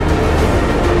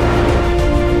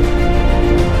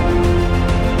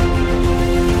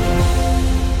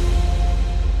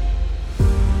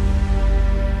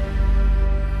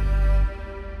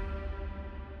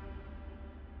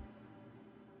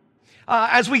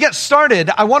As we get started,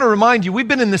 I want to remind you, we've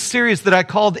been in this series that I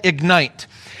called Ignite.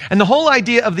 And the whole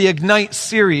idea of the Ignite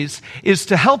series is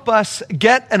to help us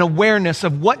get an awareness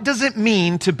of what does it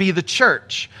mean to be the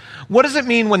church? What does it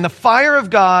mean when the fire of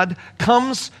God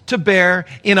comes to bear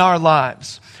in our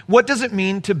lives? What does it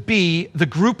mean to be the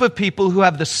group of people who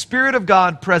have the Spirit of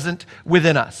God present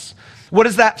within us? What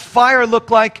does that fire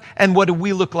look like, and what do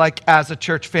we look like as a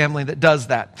church family that does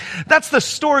that? That's the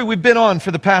story we've been on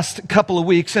for the past couple of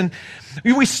weeks, and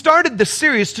we started this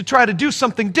series to try to do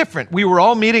something different. We were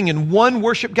all meeting in one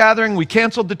worship gathering. We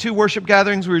canceled the 2 worship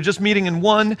gatherings. We were just meeting in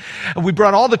one, and we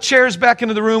brought all the chairs back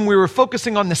into the room. We were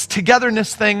focusing on this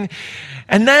togetherness thing,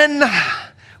 and then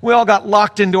we all got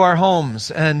locked into our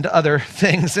homes and other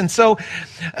things, and so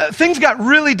things got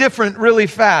really different really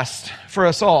fast for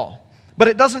us all. But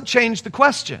it doesn't change the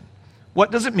question.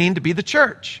 What does it mean to be the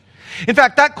church? In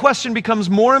fact, that question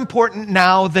becomes more important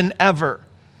now than ever.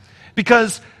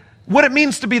 Because what it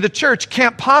means to be the church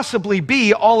can't possibly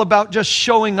be all about just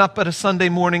showing up at a Sunday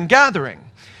morning gathering.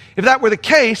 If that were the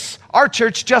case, our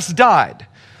church just died.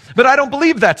 But I don't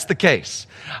believe that's the case.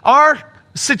 Our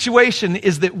situation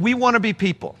is that we want to be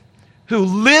people who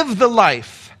live the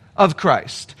life of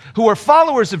Christ, who are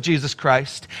followers of Jesus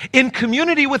Christ, in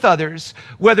community with others,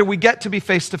 whether we get to be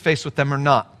face-to-face with them or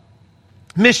not.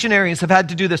 Missionaries have had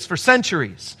to do this for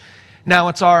centuries. Now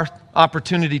it's our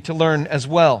opportunity to learn as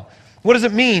well. What does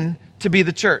it mean to be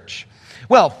the church?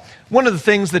 Well, one of the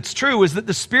things that's true is that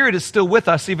the Spirit is still with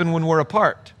us even when we're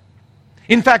apart.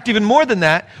 In fact, even more than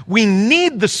that, we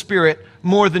need the Spirit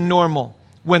more than normal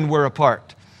when we're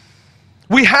apart.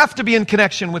 We have to be in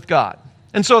connection with God.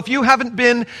 And so if you haven't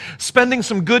been spending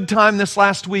some good time this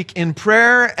last week in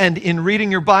prayer and in reading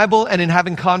your Bible and in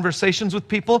having conversations with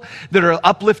people that are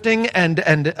uplifting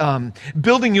and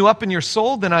building you up in your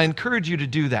soul, then I encourage you to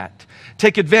do that.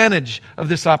 Take advantage of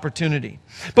this opportunity.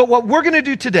 But what we're going to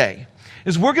do today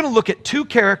is we're going to look at 2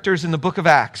 characters in the book of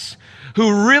Acts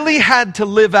who really had to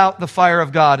live out the fire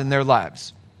of God in their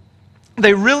lives.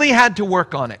 They really had to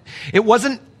work on it. It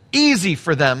wasn't easy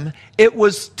for them. It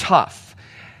was tough.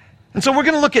 And so we're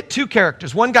going to look at 2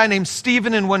 characters, one guy named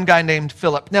Stephen and one guy named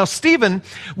Philip. Now, Stephen,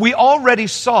 we already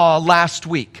saw last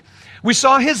week. We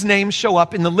saw his name show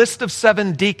up in the list of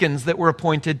 7 deacons that were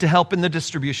appointed to help in the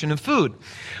distribution of food.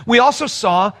 We also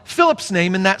saw Philip's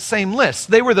name in that same list.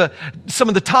 They were some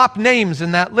of the top names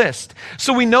in that list.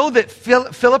 So we know that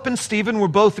Philip and Stephen were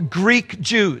both Greek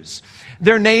Jews.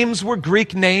 Their names were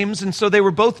Greek names, and so they were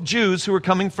both Jews who were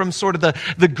coming from sort of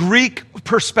the Greek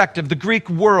perspective, the Greek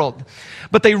world.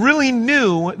 But they really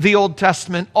knew the Old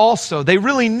Testament also. They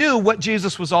really knew what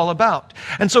Jesus was all about.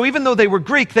 And so even though they were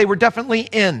Greek, they were definitely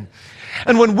in.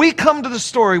 And when we come to the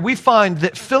story, we find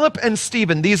that Philip and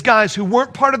Stephen, these guys who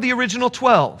weren't part of the original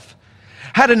 12,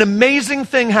 had an amazing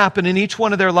thing happen in each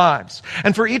one of their lives.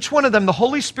 And for each one of them, the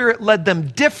Holy Spirit led them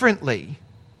differently.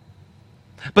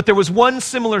 But there was one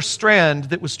similar strand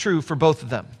that was true for both of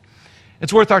them.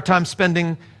 It's worth our time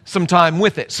spending some time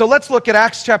with it. So let's look at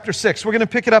Acts chapter 6. We're going to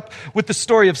pick it up with the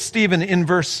story of Stephen in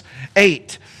verse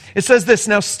 8. It says this,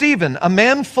 "Now Stephen, a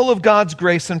man full of God's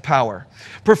grace and power,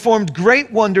 performed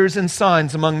great wonders and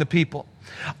signs among the people.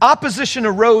 Opposition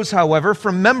arose, however,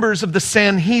 from members of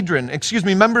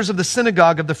the members of the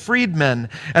synagogue of the freedmen,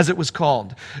 as it was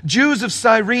called, Jews of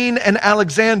Cyrene and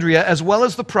Alexandria, as well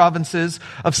as the provinces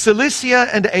of Cilicia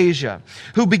and Asia,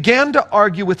 who began to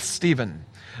argue with Stephen.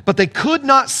 But they could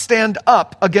not stand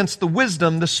up against the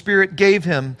wisdom the Spirit gave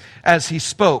him as he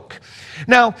spoke."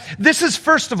 Now, this is,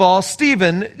 first of all,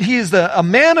 Stephen. He is a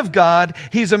man of God.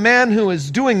 He's a man who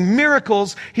is doing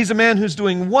miracles. He's a man who's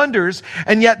doing wonders.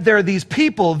 And yet there are these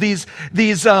people, these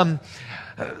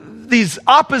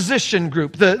opposition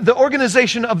group, the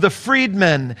organization of the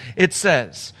freedmen, it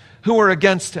says, who are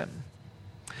against him.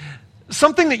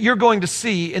 Something that you're going to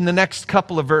see in the next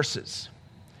couple of verses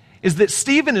is that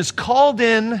Stephen is called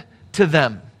in to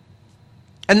them.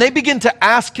 And they begin to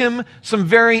ask him some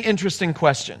very interesting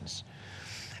questions.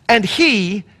 And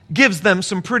he gives them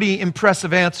some pretty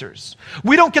impressive answers.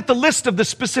 We don't get the list of the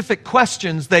specific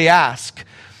questions they ask,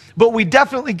 but we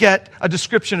definitely get a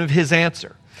description of his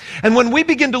answer. And when we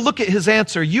begin to look at his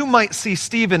answer, you might see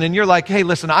Stephen and you're like, hey,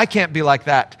 listen, I can't be like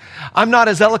that. I'm not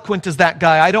as eloquent as that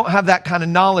guy. I don't have that kind of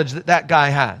knowledge that that guy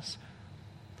has.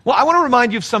 Well, I want to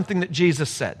remind you of something that Jesus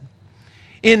said.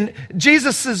 In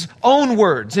Jesus' own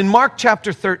words, in Mark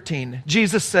chapter 13,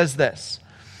 Jesus says this.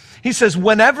 He says,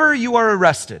 "Whenever you are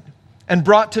arrested and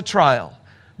brought to trial,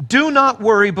 do not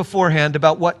worry beforehand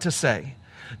about what to say.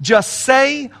 Just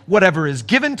say whatever is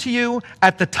given to you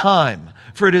at the time,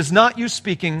 for it is not you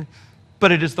speaking,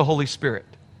 but it is the Holy Spirit."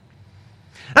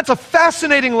 That's a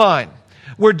fascinating line.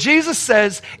 where Jesus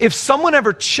says, if someone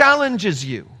ever challenges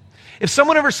you, if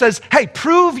someone ever says, hey,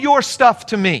 prove your stuff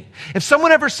to me, if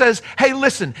someone ever says, hey,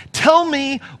 listen, tell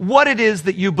me what it is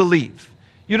that you believe,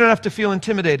 you don't have to feel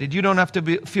intimidated. You don't have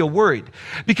to feel worried.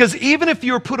 Because even if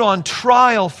you're put on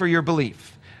trial for your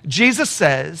belief, Jesus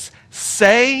says,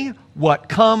 say what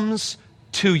comes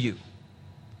to you.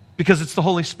 Because it's the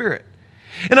Holy Spirit.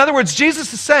 In other words,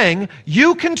 Jesus is saying,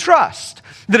 you can trust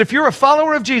that if you're a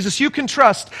follower of Jesus, you can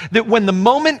trust that when the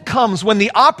moment comes, when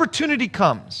the opportunity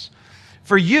comes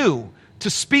for you to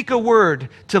speak a word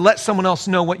to let someone else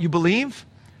know what you believe,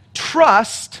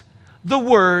 trust the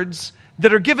words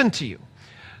that are given to you.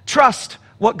 Trust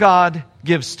what God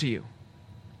gives to you.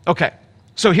 Okay,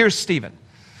 so here's Stephen.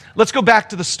 Let's go back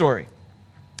to the story.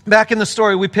 Back in the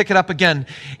story, we pick it up again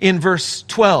in verse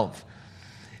 12.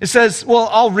 It says, well,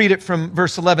 I'll read it from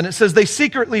verse 11. It says, they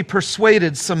secretly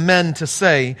persuaded some men to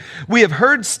say, we have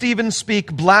heard Stephen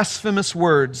speak blasphemous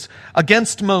words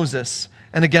against Moses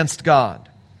and against God.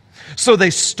 So they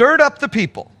stirred up the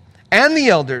people and the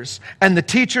elders and the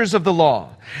teachers of the law.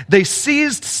 They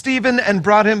seized Stephen and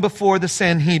brought him before the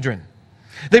Sanhedrin.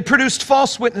 They produced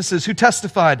false witnesses who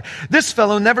testified, this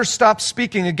fellow never stopped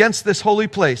speaking against this holy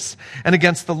place and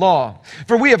against the law.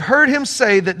 For we have heard him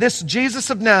say that this Jesus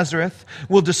of Nazareth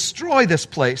will destroy this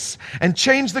place and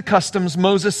change the customs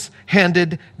Moses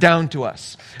handed down to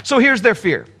us. So here's their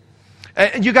fear.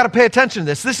 You got to pay attention to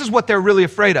this. This is what they're really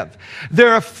afraid of.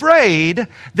 They're afraid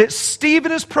that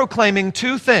Stephen is proclaiming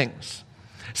two things.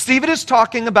 Stephen is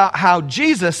talking about how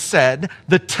Jesus said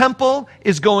the temple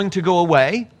is going to go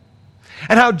away,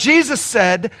 and how Jesus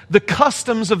said the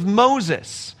customs of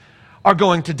Moses are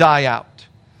going to die out.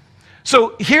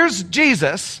 So here's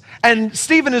Jesus, and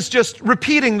Stephen is just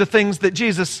repeating the things that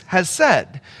Jesus has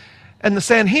said. And the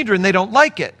Sanhedrin, they don't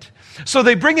like it. So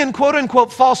they bring in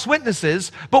quote-unquote false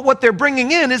witnesses, but what they're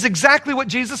bringing in is exactly what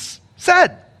Jesus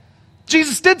said.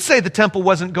 Jesus did say the temple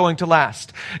wasn't going to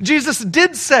last. Jesus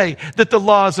did say that the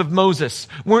laws of Moses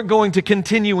weren't going to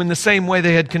continue in the same way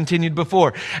they had continued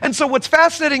before. And so what's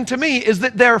fascinating to me is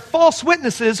that their false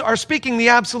witnesses are speaking the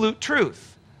absolute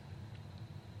truth.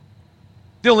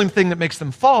 The only thing that makes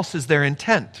them false is their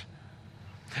intent.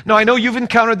 Now, I know you've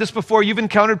encountered this before. You've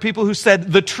encountered people who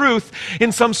said the truth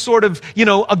in some sort of,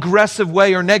 aggressive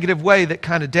way or negative way that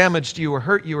kind of damaged you or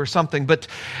hurt you or something. But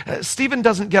Stephen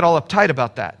doesn't get all uptight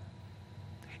about that.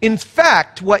 In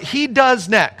fact, what he does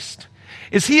next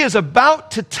is he is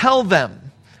about to tell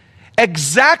them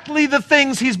exactly the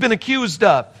things he's been accused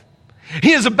of.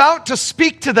 He is about to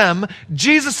speak to them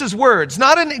Jesus' words,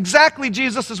 not in exactly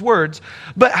Jesus' words,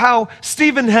 but how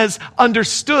Stephen has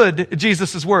understood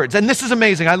Jesus' words. And this is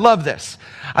amazing. I love this.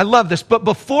 But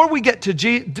before we get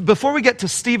to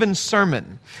Stephen's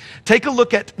sermon, take a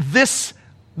look at this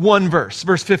one verse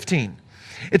 15.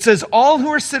 It says, all who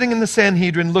were sitting in the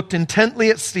Sanhedrin looked intently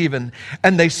at Stephen,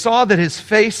 and they saw that his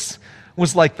face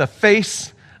was like the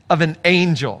face of an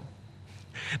angel.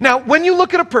 Now, when you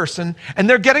look at a person and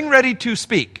they're getting ready to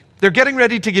speak, they're getting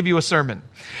ready to give you a sermon,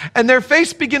 and their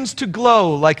face begins to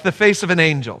glow like the face of an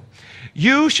angel,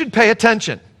 you should pay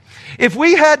attention. If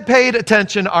we had paid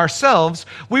attention ourselves,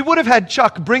 we would have had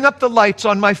Chuck bring up the lights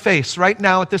on my face right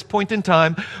now at this point in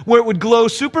time where it would glow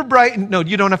super bright. No,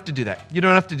 you don't have to do that. You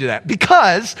don't have to do that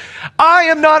because I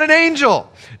am not an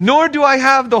angel, nor do I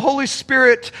have the Holy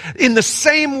Spirit in the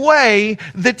same way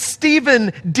that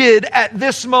Stephen did at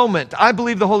this moment. I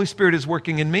believe the Holy Spirit is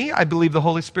working in me. I believe the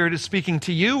Holy Spirit is speaking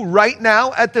to you right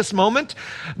now at this moment.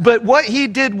 But what he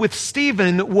did with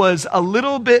Stephen was a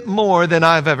little bit more than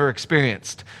I've ever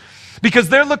experienced. Because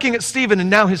they're looking at Stephen and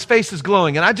now his face is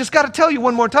glowing. And I just got to tell you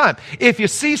one more time. If you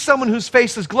see someone whose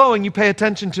face is glowing, you pay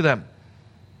attention to them.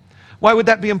 Why would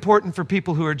that be important for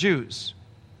people who are Jews?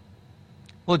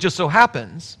 Well, it just so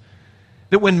happens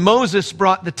that when Moses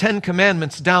brought the 10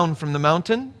 Commandments down from the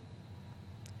mountain,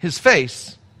 his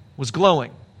face was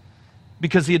glowing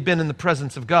because he had been in the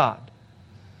presence of God.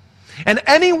 And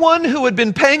anyone who had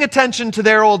been paying attention to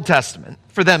their Old Testament,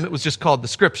 for them it was just called the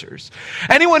Scriptures,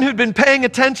 anyone who'd been paying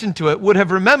attention to it would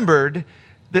have remembered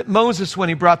that Moses, when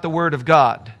he brought the Word of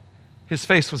God, his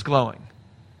face was glowing.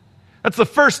 That's the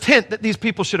first hint that these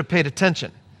people should have paid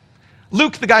attention.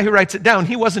 Luke, the guy who writes it down,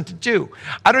 he wasn't a Jew.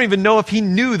 I don't even know if he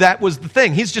knew that was the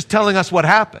thing. He's just telling us what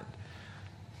happened.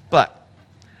 But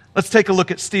Let's take a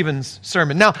look at Stephen's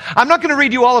sermon. Now, I'm not going to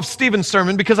read you all of Stephen's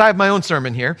sermon because I have my own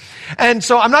sermon here. And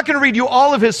so I'm not going to read you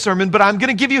all of his sermon, but I'm going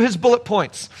to give you his bullet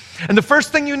points. And the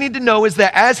first thing you need to know is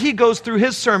that as he goes through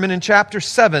his sermon in chapter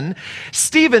 7,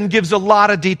 Stephen gives a lot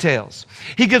of details.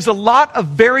 He gives a lot of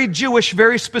very Jewish,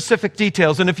 very specific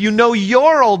details. And if you know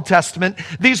your Old Testament,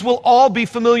 these will all be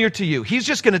familiar to you. He's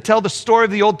just going to tell the story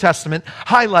of the Old Testament,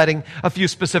 highlighting a few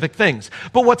specific things.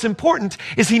 But what's important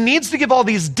is he needs to give all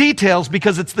these details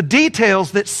because it's the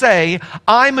details that say,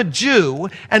 I'm a Jew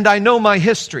and I know my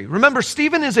history. Remember,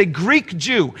 Stephen is a Greek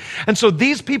Jew. And so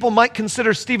these people might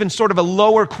consider Stephen sort of a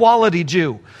lower quality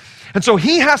Jew. And so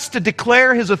he has to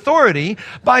declare his authority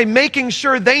by making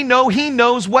sure they know he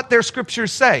knows what their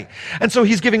scriptures say. And so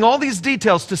he's giving all these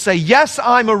details to say, yes,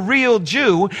 I'm a real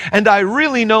Jew and I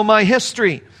really know my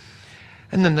history.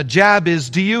 And then the jab is,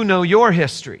 do you know your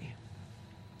history?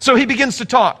 So he begins to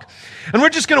talk. And we're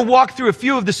just going to walk through a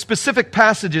few of the specific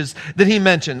passages that he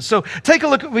mentions. So take a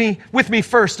look with me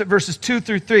first at verses 2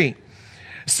 through 3.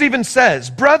 Stephen says,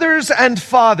 brothers and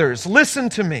fathers, listen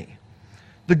to me.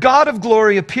 The God of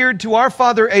glory appeared to our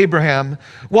father Abraham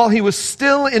while he was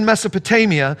still in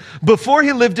Mesopotamia, before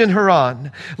he lived in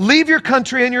Haran. Leave your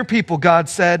country and your people, God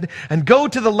said, and go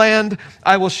to the land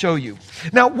I will show you.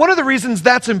 Now, one of the reasons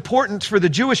that's important for the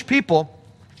Jewish people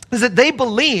is that they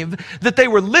believe that they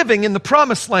were living in the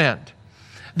promised land,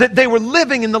 that they were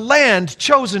living in the land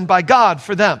chosen by God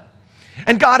for them.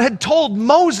 And God had told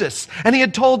Moses, and he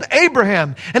had told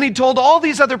Abraham, and he told all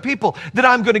these other people that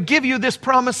I'm going to give you this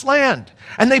promised land.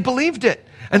 And they believed it.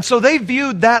 And so they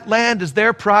viewed that land as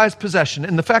their prized possession.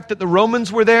 And the fact that the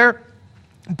Romans were there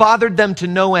bothered them to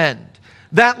no end.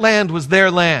 That land was their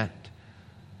land.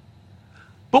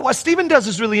 But what Stephen does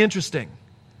is really interesting.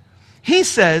 He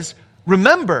says,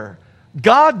 remember,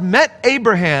 God met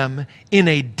Abraham in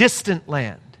a distant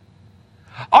land.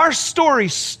 Our story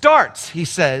starts, he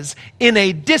says, in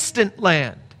a distant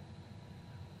land.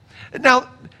 Now,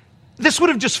 this would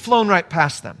have just flown right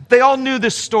past them. They all knew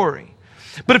this story.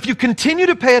 But if you continue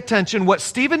to pay attention, what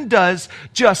Stephen does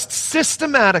just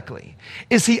systematically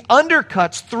is he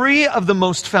undercuts three of the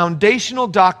most foundational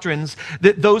doctrines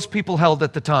that those people held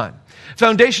at the time.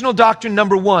 Foundational doctrine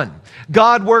number one,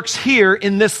 God works here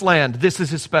in this land. This is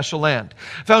his special land.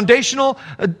 Foundational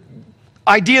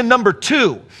idea number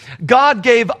two, God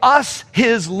gave us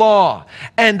his law,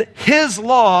 and his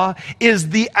law is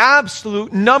the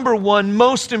absolute number one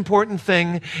most important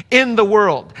thing in the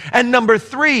world. And number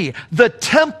three, the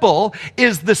temple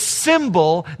is the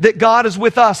symbol that God is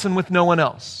with us and with no one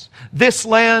else. This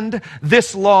land,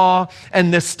 this law,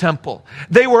 and this temple.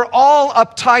 They were all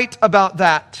uptight about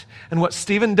that. And what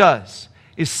Stephen does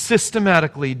is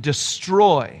systematically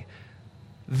destroy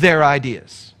their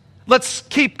ideas. Let's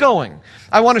keep going.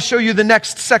 I want to show you the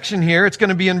next section here. It's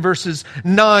going to be in verses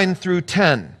 9 through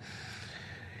 10.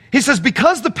 He says,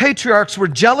 because the patriarchs were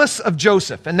jealous of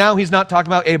Joseph, and now he's not talking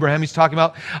about Abraham, he's talking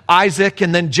about Isaac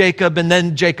and then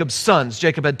Jacob's sons.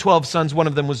 Jacob had 12 sons, one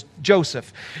of them was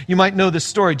Joseph. You might know this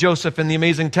story, Joseph in the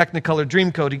amazing Technicolor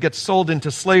Dreamcoat, he gets sold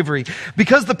into slavery.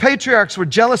 Because the patriarchs were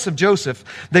jealous of Joseph,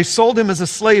 they sold him as a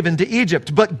slave into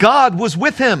Egypt, but God was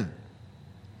with him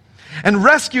and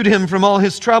rescued him from all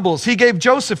his troubles. He gave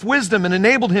Joseph wisdom and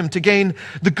enabled him to gain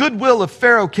the goodwill of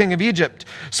Pharaoh, king of Egypt.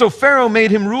 So Pharaoh made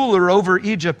him ruler over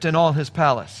Egypt and all his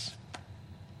palace.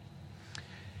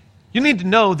 You need to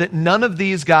know that none of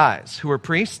these guys who are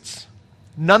priests,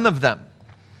 none of them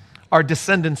are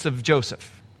descendants of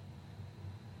Joseph.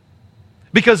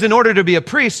 Because in order to be a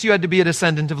priest, you had to be a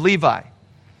descendant of Levi.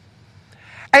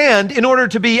 And in order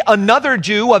to be another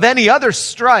Jew of any other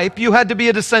stripe, you had to be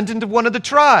a descendant of one of the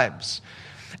tribes.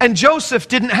 And Joseph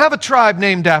didn't have a tribe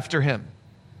named after him.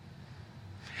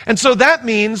 And so that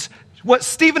means what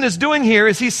Stephen is doing here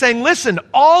is he's saying, listen,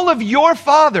 all of your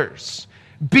fathers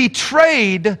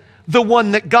betrayed the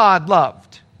one that God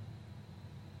loved.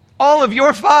 All of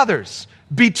your fathers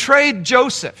betrayed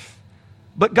Joseph,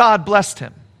 but God blessed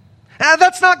him. Now,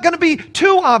 that's not going to be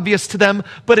too obvious to them,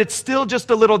 but it's still just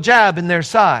a little jab in their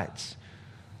sides.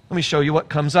 Let me show you what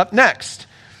comes up next.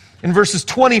 In verses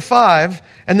 25,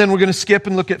 and then we're going to skip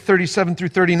and look at 37 through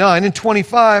 39. In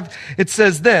 25, it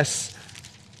says this.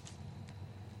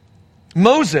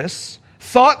 Moses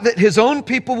thought that his own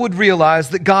people would realize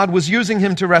that God was using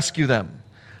him to rescue them,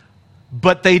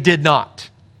 but they did not.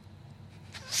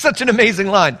 Such an amazing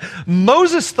line.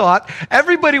 Moses thought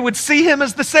everybody would see him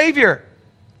as the Savior.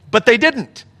 But they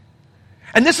didn't.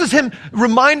 And this is him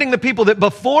reminding the people that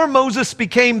before Moses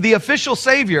became the official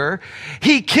savior,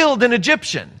 he killed an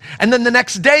Egyptian. And then the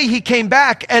next day he came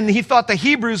back and he thought the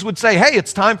Hebrews would say, hey,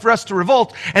 it's time for us to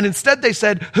revolt. And instead they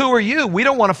said, who are you? We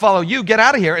don't want to follow you. Get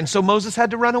out of here. And so Moses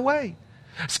had to run away.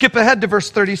 Skip ahead to verse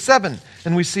 37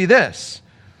 and we see this.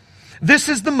 This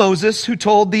is the Moses who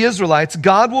told the Israelites,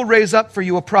 God will raise up for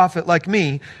you a prophet like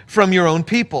me from your own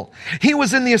people. He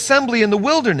was in the assembly in the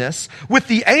wilderness with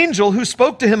the angel who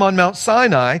spoke to him on Mount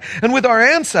Sinai and with our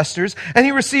ancestors, and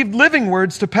he received living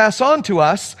words to pass on to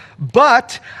us,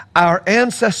 but our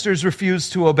ancestors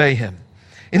refused to obey him.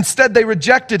 Instead, they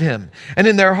rejected him and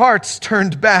in their hearts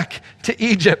turned back to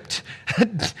Egypt.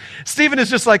 Stephen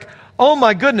is just like, oh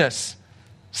my goodness.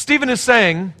 Stephen is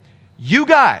saying, you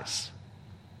guys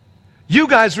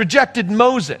rejected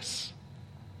Moses.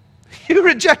 You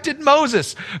rejected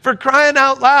Moses, for crying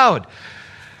out loud.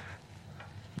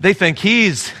 They think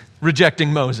he's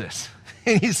rejecting Moses.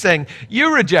 And he's saying,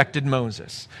 you rejected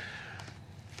Moses.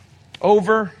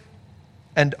 Over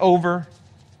and over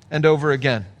and over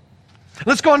again.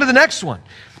 Let's go on to the next one.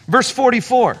 Verse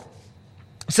 44.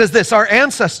 It says this, our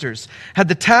ancestors had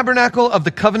the tabernacle of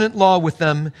the covenant law with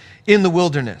them in the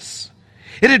wilderness.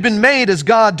 It had been made as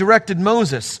God directed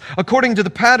Moses, according to the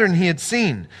pattern he had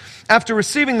seen. After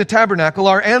receiving the tabernacle,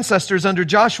 our ancestors under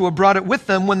Joshua brought it with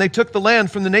them when they took the land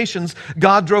from the nations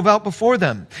God drove out before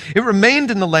them. It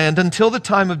remained in the land until the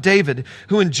time of David,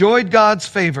 who enjoyed God's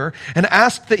favor and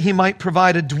asked that he might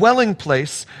provide a dwelling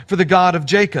place for the God of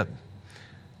Jacob.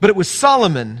 But it was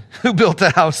Solomon who built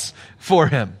a house for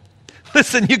him.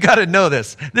 Listen, you got to know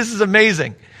this. This is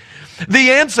amazing.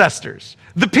 The ancestors,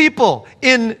 the people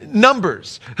in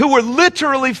Numbers who were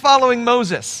literally following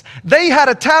Moses, they had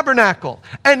a tabernacle.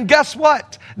 And guess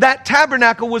what? That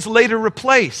tabernacle was later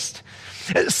replaced.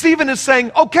 Stephen is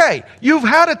saying, okay, you've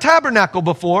had a tabernacle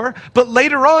before, but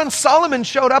later on Solomon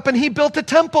showed up and he built a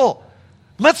temple.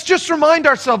 Let's just remind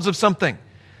ourselves of something.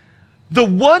 The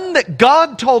one that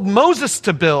God told Moses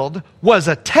to build was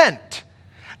a tent,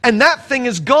 and that thing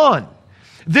is gone.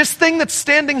 This thing that's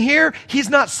standing here, he's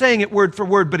not saying it word for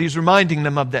word, but he's reminding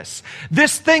them of this.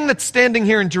 This thing that's standing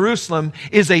here in Jerusalem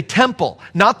is a temple,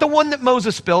 not the one that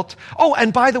Moses built. Oh,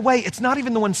 and by the way, it's not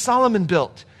even the one Solomon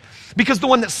built, because the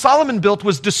one that Solomon built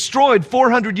was destroyed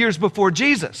 400 years before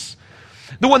Jesus.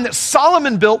 The one that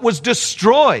Solomon built was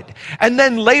destroyed. And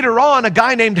then later on, a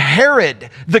guy named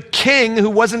Herod, the king, who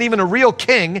wasn't even a real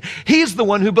king, he's the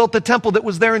one who built the temple that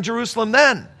was there in Jerusalem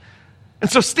then. And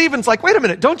so Stephen's like, wait a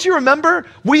minute, don't you remember?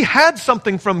 We had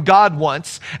something from God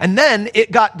once, and then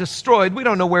it got destroyed. We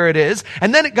don't know where it is.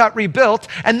 And then it got rebuilt,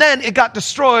 and then it got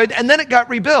destroyed, and then it got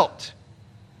rebuilt.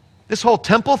 This whole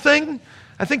temple thing,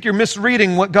 I think you're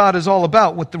misreading what God is all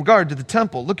about with regard to the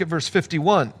temple. Look at verse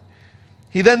 51.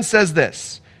 He then says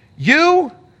this,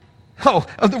 one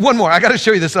more. I got to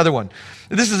show you this other one.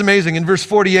 This is amazing. In verse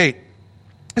 48,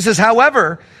 it says,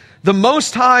 however, the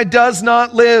Most High does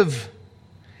not live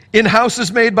in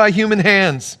houses made by human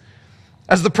hands.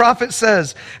 As the prophet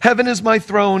says, heaven is my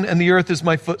throne and the earth is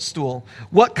my footstool.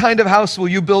 What kind of house will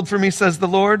you build for me, says the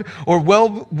Lord? Or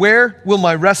where will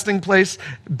my resting place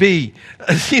be?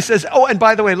 He says, oh, and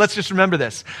by the way, let's just remember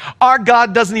this. Our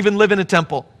God doesn't even live in a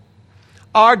temple.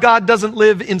 Our God doesn't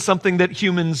live in something that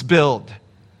humans build.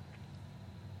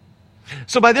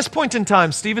 So by this point in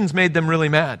time, Stephen's made them really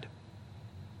mad.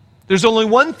 There's only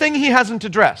one thing he hasn't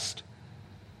addressed.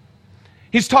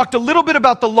 He's talked a little bit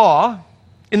about the law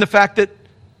in the fact that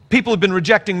people have been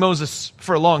rejecting Moses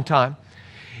for a long time.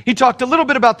 He talked a little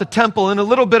bit about the temple and a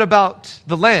little bit about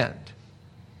the land.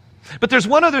 But there's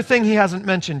one other thing he hasn't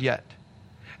mentioned yet,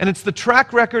 and it's the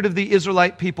track record of the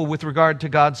Israelite people with regard to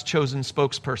God's chosen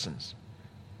spokespersons,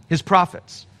 his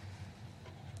prophets.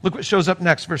 Look what shows up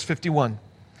next, verse 51.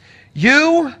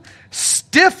 You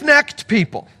stiff-necked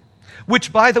people,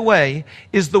 which, by the way,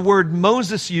 is the word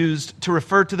Moses used to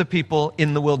refer to the people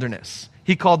in the wilderness.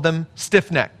 He called them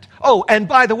stiff-necked. Oh, and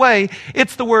by the way,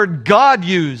 it's the word God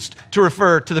used to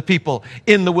refer to the people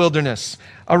in the wilderness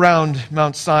around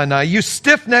Mount Sinai. You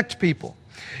stiff-necked people,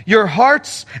 your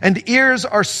hearts and ears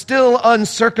are still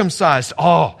uncircumcised.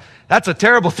 Oh, that's a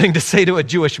terrible thing to say to a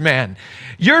Jewish man.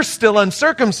 You're still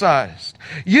uncircumcised.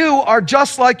 You are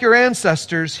just like your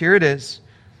ancestors. Here it is.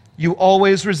 You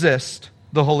always resist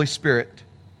the Holy Spirit.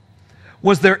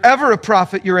 Was there ever a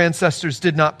prophet your ancestors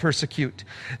did not persecute?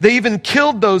 They even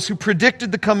killed those who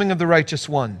predicted the coming of the righteous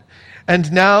one.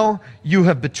 And now you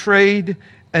have betrayed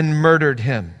and murdered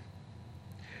him.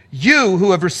 You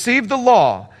who have received the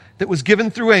law that was given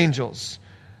through angels,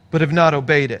 but have not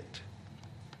obeyed it.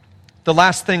 The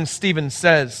last thing Stephen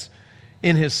says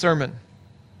in his sermon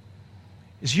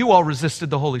is, you all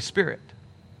resisted the Holy Spirit.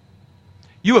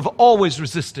 You have always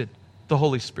resisted the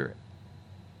Holy Spirit.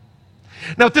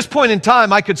 Now, at this point in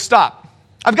time, I could stop.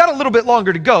 I've got a little bit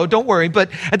longer to go, don't worry, but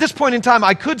at this point in time,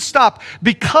 I could stop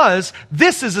because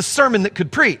this is a sermon that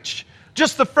could preach.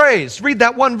 Just the phrase, read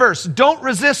that one verse, don't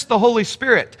resist the Holy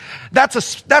Spirit. That's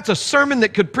a sermon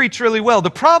that could preach really well. The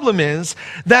problem is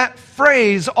that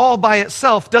phrase all by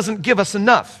itself doesn't give us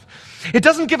enough. It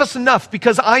doesn't give us enough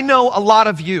because I know a lot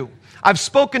of you. I've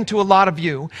spoken to a lot of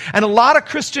you, and a lot of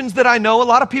Christians that I know, a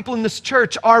lot of people in this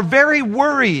church are very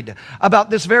worried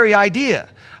about this very idea,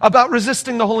 about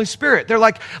resisting the Holy Spirit. They're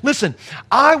like, listen,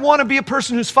 I want to be a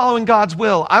person who's following God's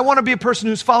will. I want to be a person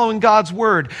who's following God's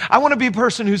word. I want to be a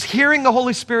person who's hearing the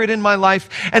Holy Spirit in my life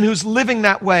and who's living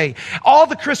that way. All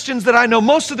the Christians that I know,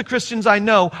 most of the Christians I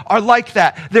know are like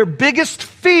that. Their biggest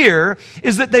fear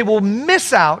is that they will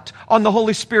miss out on the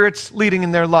Holy Spirit's leading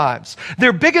in their lives.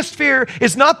 Their biggest fear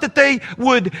is not that they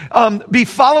would be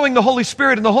following the Holy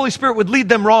Spirit and the Holy Spirit would lead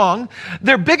them wrong.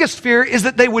 Their biggest fear is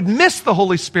that they would miss the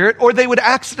Holy Spirit or they would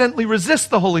accidentally resist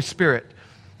the Holy Spirit.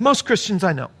 Most Christians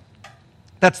I know,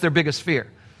 that's their biggest fear.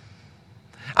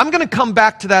 I'm going to come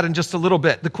back to that in just a little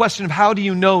bit. The question of how do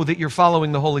you know that you're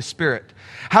following the Holy Spirit?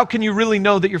 How can you really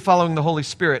know that you're following the Holy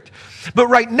Spirit? But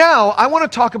right now, I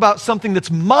want to talk about something that's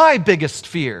my biggest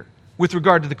fear with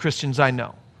regard to the Christians I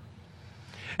know.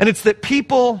 And it's that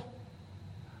people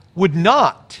would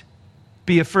not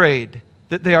be afraid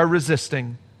that they are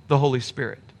resisting the Holy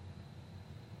Spirit.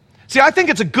 See, I think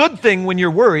it's a good thing when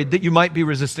you're worried that you might be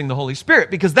resisting the Holy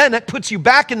Spirit, because then it puts you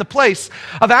back in the place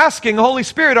of asking, Holy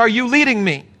Spirit, are you leading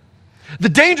me? The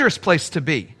dangerous place to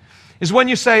be is when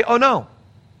you say, oh no,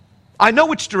 I know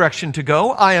which direction to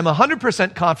go. I am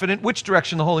 100% confident which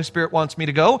direction the Holy Spirit wants me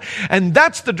to go, and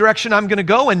that's the direction I'm going to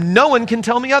go, and no one can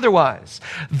tell me otherwise.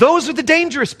 Those are the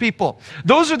dangerous people.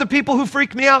 Those are the people who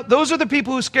freak me out. Those are the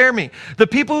people who scare me. The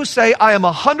people who say, I am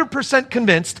 100%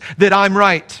 convinced that I'm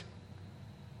right.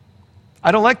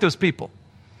 I don't like those people.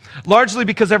 Largely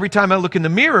because every time I look in the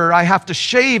mirror, I have to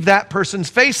shave that person's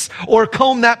face or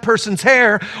comb that person's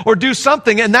hair or do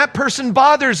something, and that person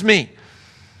bothers me.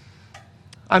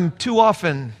 I'm too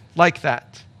often like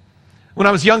that. When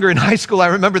I was younger in high school, I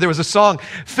remember there was a song,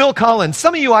 Phil Collins.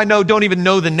 Some of you I know don't even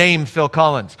know the name Phil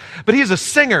Collins, but he's a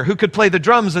singer who could play the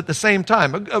drums at the same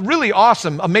time. A really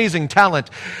awesome, amazing talent.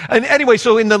 And anyway,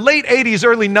 so in the late 80s,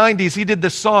 early 90s, he did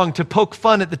this song to poke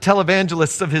fun at the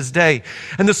televangelists of his day.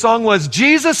 And the song was,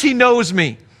 Jesus, he knows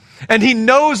me, and he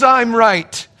knows I'm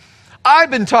right.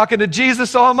 I've been talking to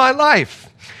Jesus all my life.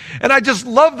 And I just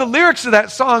love the lyrics of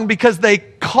that song because they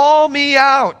call me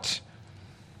out.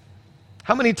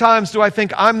 How many times do I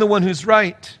think I'm the one who's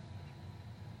right?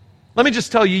 Let me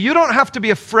just tell you, you don't have to be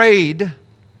afraid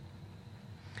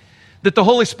that the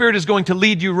Holy Spirit is going to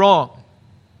lead you wrong.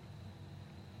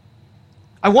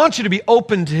 I want you to be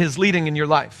open to His leading in your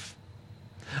life.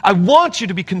 I want you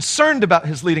to be concerned about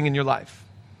His leading in your life.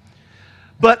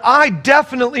 But I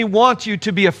definitely want you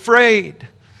to be afraid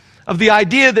of the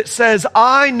idea that says,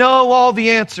 I know all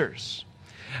the answers.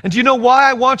 And do you know why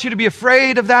I want you to be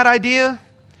afraid of that idea?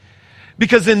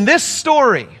 Because in this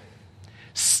story,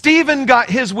 Stephen got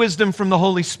his wisdom from the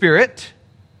Holy Spirit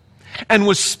and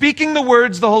was speaking the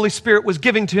words the Holy Spirit was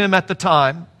giving to him at the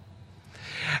time.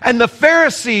 And the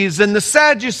Pharisees and the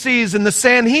Sadducees and the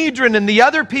Sanhedrin and the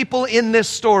other people in this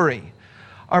story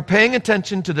are paying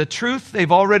attention to the truth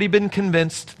they've already been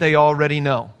convinced they already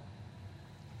know.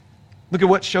 Look at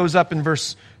what shows up in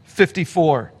verse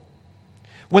 54.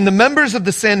 When the members of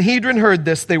the Sanhedrin heard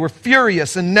this, they were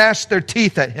furious and gnashed their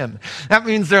teeth at him. That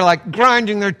means they're like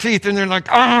grinding their teeth and they're like,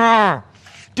 ah,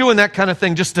 doing that kind of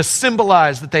thing just to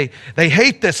symbolize that they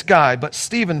hate this guy. But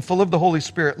Stephen, full of the Holy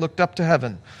Spirit, looked up to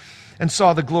heaven and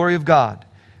saw the glory of God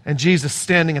and Jesus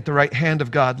standing at the right hand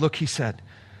of God. Look, he said,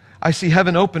 I see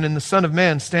heaven open and the Son of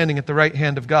Man standing at the right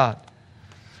hand of God.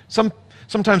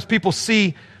 Sometimes people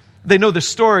they know the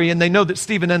story and they know that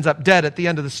Stephen ends up dead at the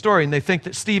end of the story, and they think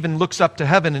that Stephen looks up to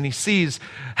heaven and he sees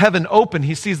heaven open.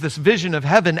 He sees this vision of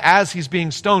heaven as he's being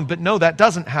stoned, but no, that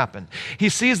doesn't happen. He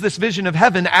sees this vision of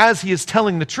heaven as he is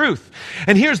telling the truth.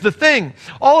 And here's the thing,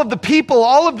 all of the people,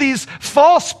 all of these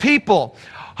false people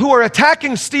who are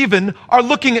attacking Stephen are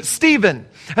looking at Stephen.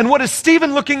 And what is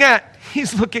Stephen looking at?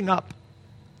 He's looking up.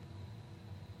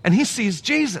 And he sees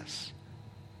Jesus.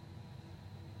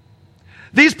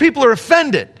 These people are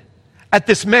offended at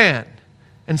this man.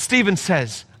 And Stephen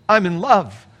says, I'm in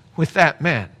love with that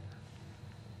man.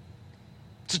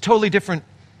 It's a totally different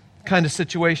kind of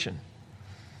situation.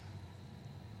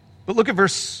 But look at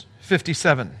verse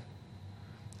 57.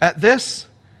 At this,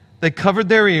 they covered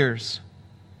their ears,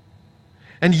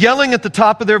 and yelling at the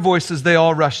top of their voices, they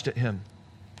all rushed at him.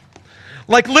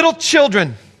 Like little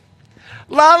children,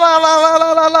 La, la, la, la,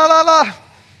 la, la, la, la, la.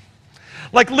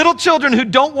 Like little children who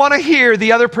don't want to hear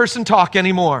the other person talk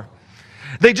anymore.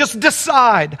 They just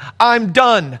decide, I'm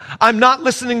done. I'm not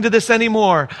listening to this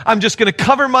anymore. I'm just going to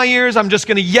cover my ears. I'm just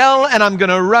going to yell and I'm going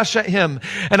to rush at him.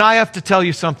 And I have to tell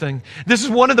you something. This is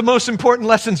one of the most important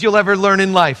lessons you'll ever learn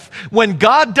in life. When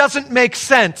God doesn't make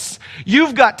sense,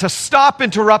 you've got to stop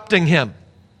interrupting him.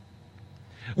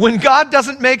 When God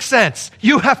doesn't make sense,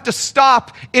 you have to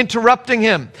stop interrupting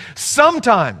him.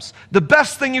 Sometimes the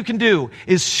best thing you can do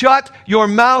is shut your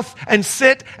mouth and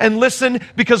sit and listen,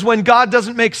 because when God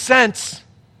doesn't make sense,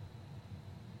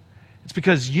 it's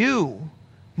because you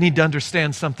need to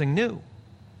understand something new.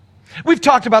 We've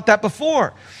talked about that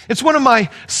before. It's one of my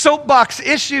soapbox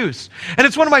issues. And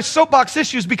it's one of my soapbox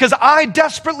issues because I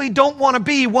desperately don't want to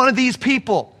be one of these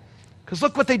people. Because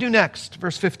look what they do next,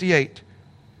 verse 58.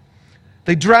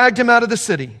 They dragged him out of the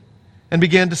city and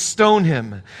began to stone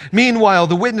him. Meanwhile,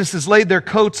 the witnesses laid their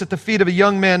coats at the feet of a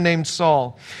young man named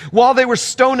Saul. While they were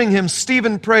stoning him,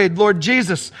 Stephen prayed, Lord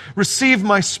Jesus, receive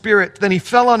my spirit. Then he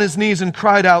fell on his knees and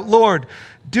cried out, Lord,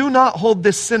 do not hold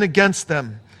this sin against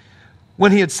them.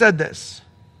 When he had said this,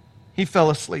 he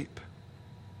fell asleep.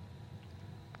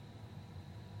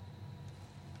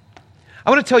 I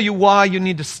want to tell you why you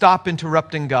need to stop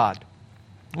interrupting God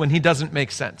when he doesn't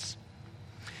make sense.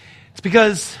 It's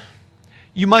because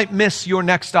you might miss your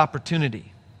next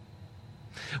opportunity.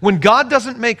 When God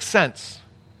doesn't make sense,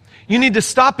 you need to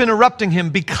stop interrupting him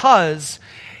because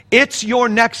it's your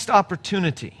next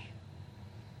opportunity.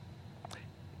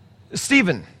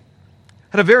 Stephen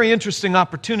had a very interesting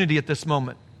opportunity at this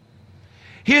moment.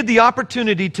 He had the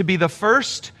opportunity to be the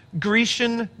first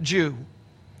Grecian Jew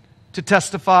to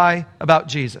testify about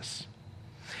Jesus.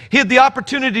 He had the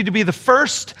opportunity to be the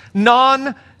first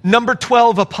number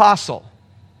 12 apostle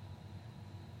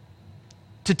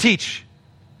to teach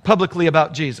publicly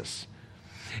about Jesus.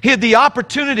 He had the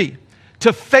opportunity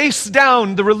to face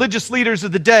down the religious leaders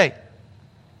of the day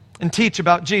and teach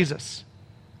about Jesus.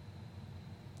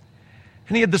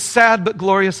 And he had the sad but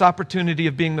glorious opportunity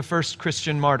of being the first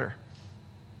Christian martyr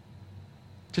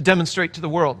to demonstrate to the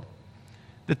world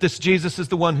that this Jesus is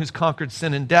the one who's conquered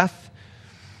sin and death.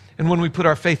 And when we put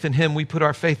our faith in him, we put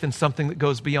our faith in something that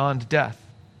goes beyond death.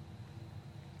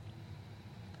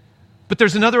 But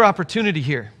there's another opportunity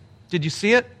here. Did you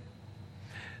see it?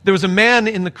 There was a man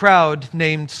in the crowd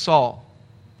named Saul.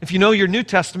 If you know your New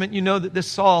Testament, you know that this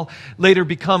Saul later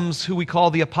becomes who we call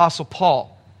the Apostle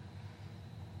Paul.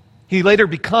 He later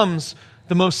becomes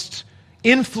the most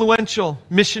influential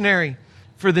missionary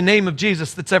for the name of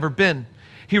Jesus that's ever been.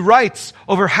 He writes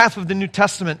over half of the New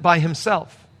Testament by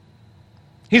himself.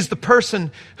 He's the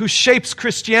person who shapes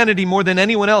Christianity more than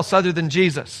anyone else other than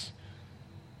Jesus.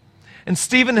 And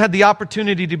Stephen had the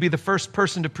opportunity to be the first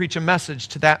person to preach a message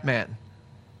to that man.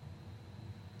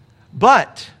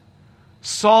 But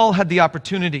Saul had the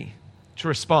opportunity to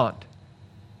respond.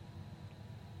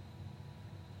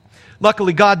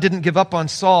 Luckily, God didn't give up on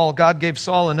Saul. God gave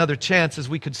Saul another chance, as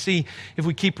we could see if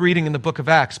we keep reading in the book of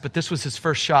Acts. But this was his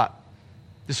first shot.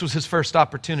 This was his first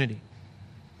opportunity.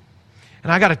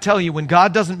 And I got to tell you, when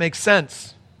God doesn't make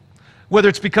sense, whether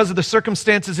it's because of the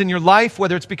circumstances in your life,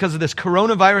 whether it's because of this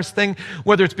coronavirus thing,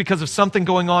 whether it's because of something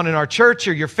going on in our church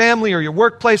or your family or your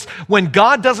workplace, when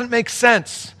God doesn't make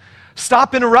sense,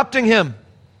 stop interrupting him,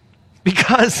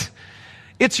 because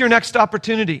it's your next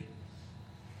opportunity.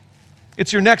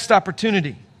 It's your next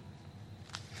opportunity.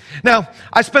 Now,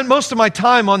 I spent most of my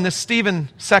time on this Stephen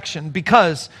section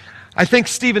because I think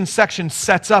Stephen's section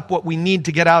sets up what we need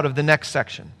to get out of the next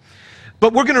section.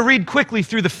 But we're going to read quickly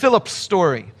through the Philip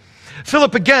story.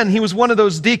 Philip, again, he was one of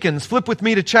those deacons. Flip with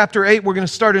me to chapter 8. We're going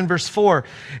to start in verse 4.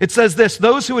 It says this,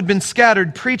 those who had been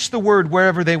scattered preached the word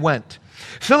wherever they went.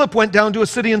 Philip went down to a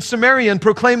city in Samaria and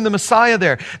proclaimed the Messiah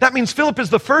there. That means Philip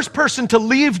is the first person to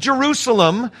leave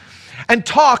Jerusalem and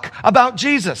talk about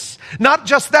Jesus. Not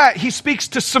just that, he speaks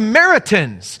to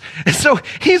Samaritans. And so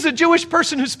he's a Jewish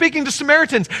person who's speaking to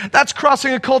Samaritans. That's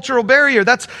crossing a cultural barrier.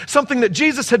 That's something that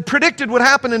Jesus had predicted would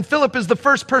happen, and Philip is the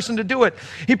first person to do it.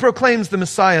 He proclaims the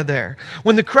Messiah there.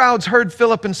 When the crowds heard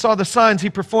Philip and saw the signs he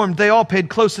performed, they all paid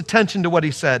close attention to what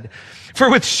he said. For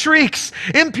with shrieks,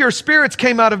 impure spirits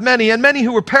came out of many, and many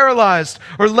who were paralyzed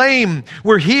or lame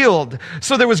were healed.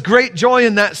 So there was great joy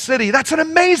in that city. That's an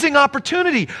amazing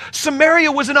opportunity.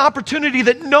 Samaria was an opportunity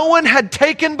that no one had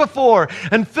taken before.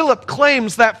 And Philip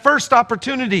claims that first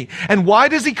opportunity. And why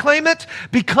does he claim it?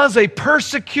 Because a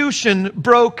persecution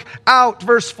broke out.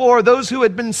 Verse 4, those who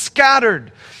had been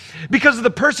scattered. Because of the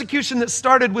persecution that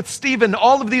started with Stephen,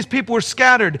 all of these people were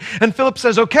scattered. And Philip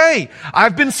says, okay,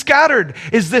 I've been scattered.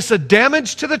 Is this a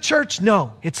damage to the church?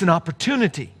 No, it's an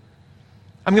opportunity.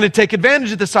 I'm going to take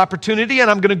advantage of this opportunity, and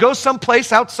I'm going to go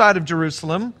someplace outside of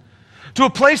Jerusalem to a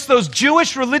place those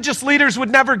Jewish religious leaders would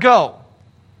never go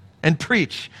and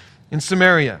preach in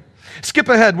Samaria. Skip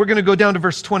ahead. We're going to go down to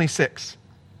verse 26.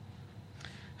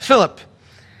 Philip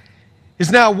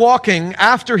is now walking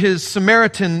after his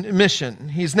Samaritan mission.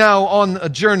 He's now on a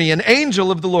journey. An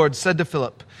angel of the Lord said to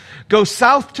Philip, "Go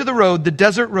south to the road, the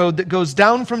desert road that goes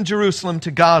down from Jerusalem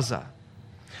to Gaza."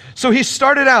 So he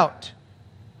started out.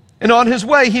 And on his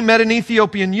way, he met an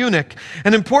Ethiopian eunuch,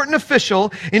 an important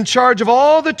official in charge of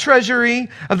all the treasury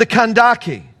of the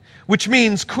Kandake, which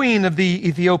means queen of the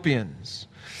Ethiopians.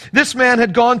 This man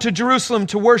had gone to Jerusalem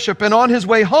to worship, and on his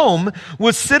way home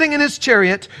was sitting in his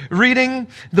chariot reading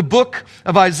the book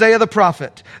of Isaiah the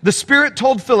prophet. The Spirit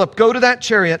told Philip, "Go to that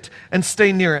chariot and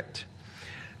stay near it."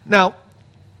 Now,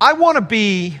 I want to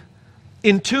be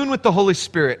in tune with the Holy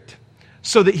Spirit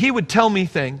so that he would tell me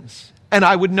things and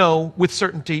I would know with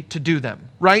certainty to do them,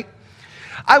 right?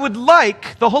 I would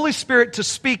like the Holy Spirit to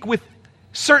speak with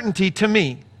certainty to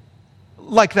me,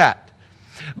 like that.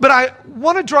 But I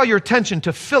want to draw your attention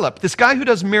to Philip, this guy who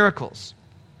does miracles.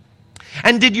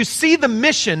 And did you see the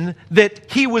mission that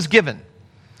he was given?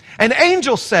 An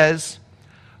angel says,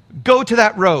 "Go to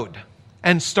that road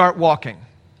and start walking."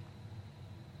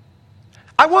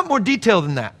 I want more detail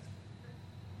than that.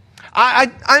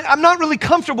 I'm not really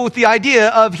comfortable with the idea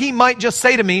of he might just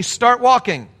say to me, "Start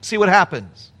walking, see what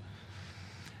happens."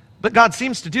 But God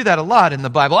seems to do that a lot in the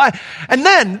Bible. And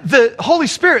then the Holy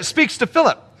Spirit speaks to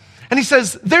Philip, and he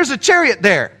says, "There's a chariot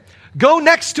there. Go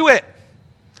next to it."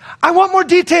 I want more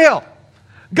detail.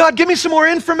 God, give me some more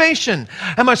information.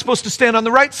 Am I supposed to stand on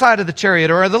the right side of the chariot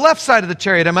or the left side of the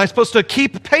chariot? Am I supposed to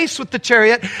keep pace with the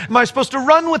chariot? Am I supposed to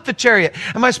run with the chariot?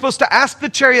 Am I supposed to ask the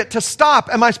chariot to stop?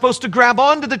 Am I supposed to grab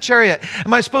onto the chariot?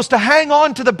 Am I supposed to hang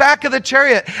on to the back of the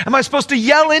chariot? Am I supposed to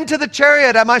yell into the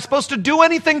chariot? Am I supposed to do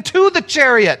anything to the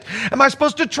chariot? Am I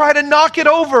supposed to try to knock it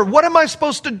over? What am I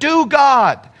supposed to do,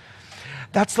 God?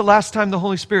 That's the last time the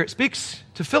Holy Spirit speaks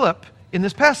to Philip in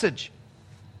this passage.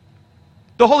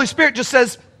 The Holy Spirit just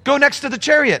says, "Go next to the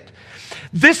chariot."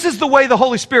 This is the way the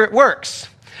Holy Spirit works.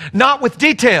 Not with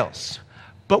details,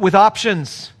 but with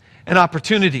options and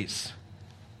opportunities.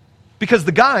 Because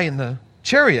the guy in the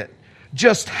chariot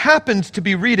just happened to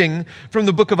be reading from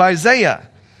the book of Isaiah.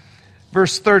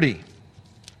 Verse 30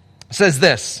 says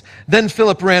this, "Then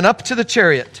Philip ran up to the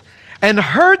chariot and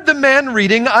heard the man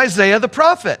reading Isaiah the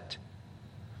prophet."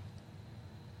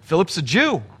 Philip's a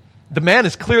Jew. The man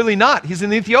is clearly not. He's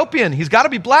an Ethiopian. He's got to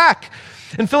be black.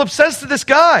 And Philip says to this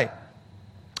guy,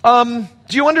 "Do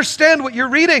you understand what you're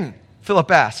reading?"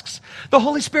 Philip asks. The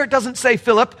Holy Spirit doesn't say,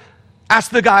 "Philip, ask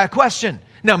the guy a question."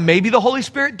 Now, maybe the Holy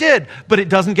Spirit did, but it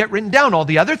doesn't get written down. All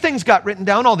the other things got written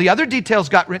down. All the other details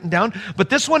got written down. But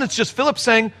this one, it's just Philip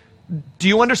saying, "Do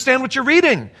you understand what you're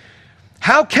reading?"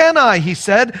 "How can I," he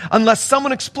said, "unless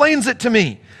someone explains it to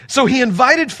me?" So he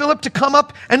invited Philip to come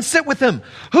up and sit with him.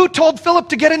 Who told Philip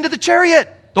to get into the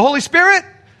chariot? The Holy Spirit?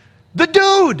 The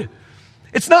dude.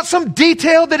 It's not some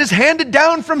detail that is handed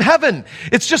down from heaven.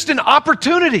 It's just an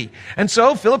opportunity. And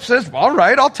so Philip says, "All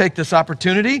right, I'll take this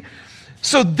opportunity."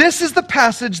 So this is the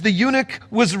passage the eunuch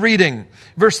was reading.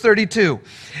 Verse 32.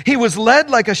 "He was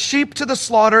led like a sheep to the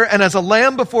slaughter, and as a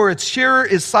lamb before its shearer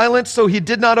is silent, so he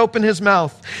did not open his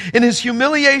mouth. In his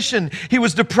humiliation, he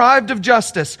was deprived of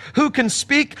justice. Who can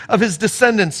speak of his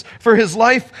descendants? For his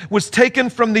life was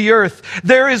taken from the earth."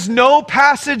 There is no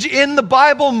passage in the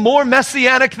Bible more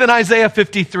messianic than Isaiah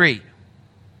 53.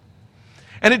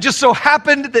 And it just so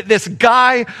happened that this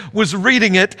guy was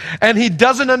reading it, and he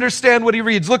doesn't understand what he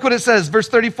reads. Look what it says, verse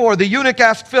 34. "The eunuch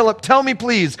asked Philip, 'Tell me,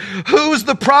 please, who's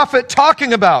the prophet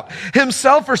talking about,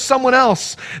 himself or someone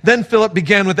else?' Then Philip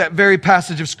began with that very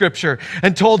passage of Scripture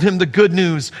and told him the good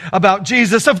news about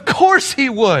Jesus." Of course he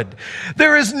would.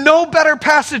 There is no better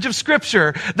passage of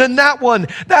Scripture than that one.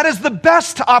 That is the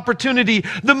best opportunity,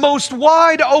 the most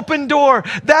wide open door.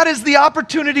 That is the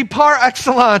opportunity par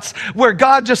excellence, where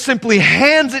God just simply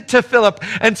hands it to Philip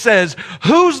and says,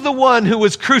 "Who's the one who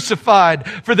was crucified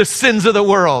for the sins of the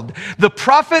world? The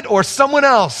prophet or someone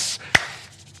else?"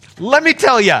 Let me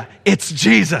tell you, it's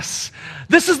Jesus.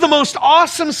 This is the most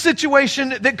awesome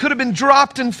situation that could have been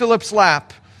dropped in Philip's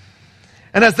lap.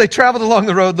 And as they traveled along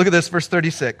the road, look at this, verse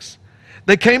 36.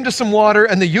 They came to some water,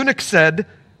 and the eunuch said,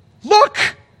 "Look,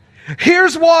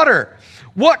 here's water.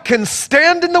 What can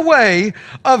stand in the way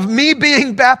of me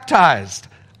being baptized?"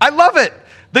 I love it.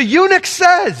 The eunuch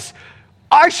says,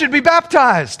 "I should be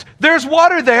baptized. There's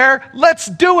water there. Let's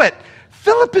do it."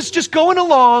 Philip is just going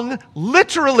along,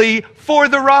 literally, for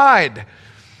the ride.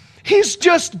 He's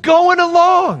just going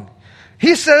along.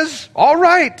 He says, all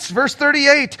right, verse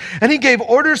 38, and he gave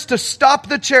orders to stop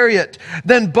the chariot.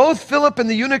 Then both Philip and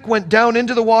the eunuch went down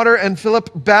into the water, and Philip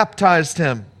baptized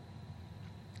him.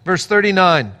 Verse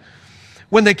 39,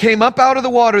 when they came up out of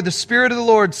the water, the Spirit of the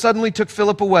Lord suddenly took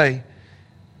Philip away,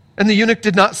 and the eunuch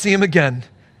did not see him again,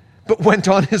 but went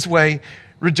on his way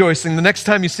rejoicing. The next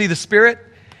time you see the Spirit,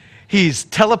 he's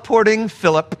teleporting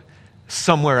Philip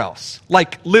somewhere else,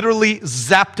 like literally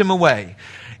zapped him away.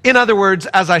 In other words,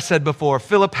 as I said before,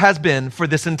 Philip has been for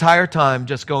this entire time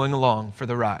just going along for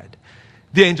the ride.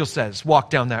 The angel says,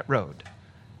 walk down that road.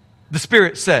 The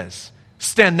Spirit says,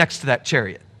 stand next to that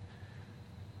chariot.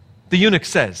 The eunuch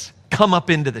says, come up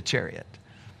into the chariot.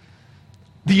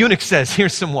 The eunuch says,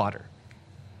 here's some water.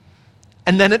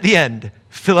 And then at the end,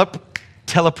 Philip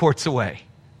teleports away.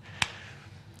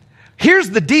 Here's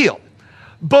the deal.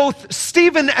 Both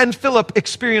Stephen and Philip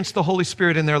experienced the Holy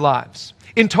Spirit in their lives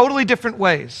in totally different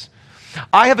ways.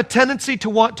 I have a tendency to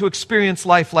want to experience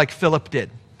life like Philip did.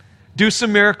 Do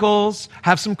some miracles,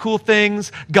 have some cool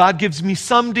things. God gives me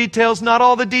some details, not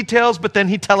all the details, but then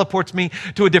he teleports me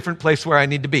to a different place where I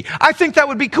need to be. I think that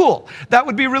would be cool. That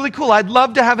would be really cool. I'd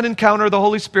love to have an encounter of the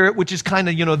Holy Spirit, which is kind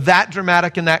of, that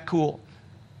dramatic and that cool.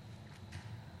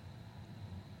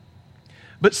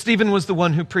 But Stephen was the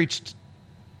one who preached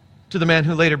to the man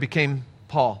who later became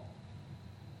Paul.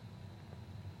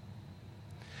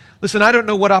 Listen, I don't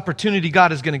know what opportunity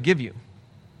God is going to give you,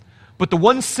 but the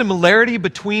one similarity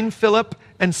between Philip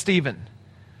and Stephen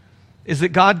is that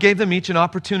God gave them each an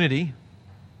opportunity,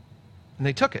 and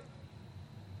they took it.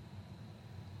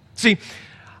 See,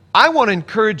 I want to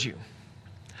encourage you.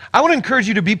 I want to encourage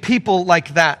you to be people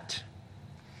like that.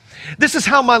 This is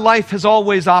how my life has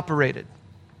always operated.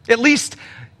 At least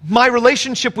my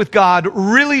relationship with God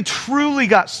really, truly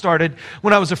got started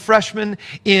when I was a freshman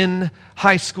in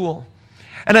high school.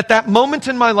 And at that moment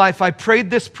in my life, I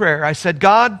prayed this prayer. I said,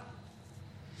 God,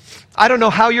 I don't know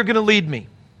how you're going to lead me,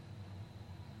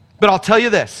 but I'll tell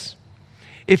you this.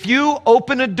 If you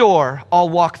open a door, I'll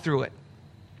walk through it.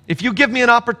 If you give me an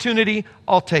opportunity,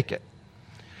 I'll take it.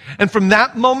 And from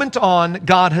that moment on,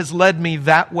 God has led me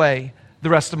that way the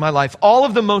rest of my life. All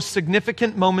of the most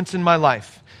significant moments in my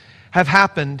life have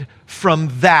happened from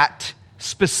that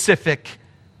specific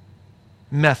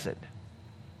method.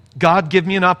 God, give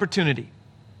me an opportunity.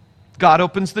 God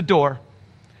opens the door,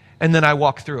 and then I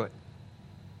walk through it.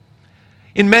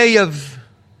 In May of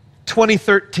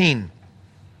 2013,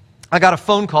 I got a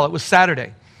phone call. It was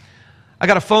Saturday. I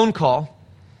got a phone call,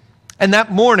 and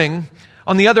that morning,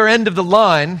 on the other end of the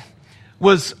line,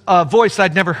 was a voice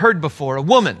I'd never heard before, a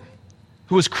woman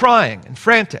who was crying and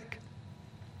frantic.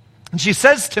 And she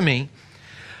says to me,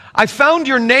 I found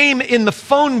your name in the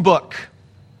phone book.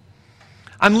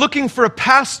 I'm looking for a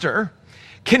pastor.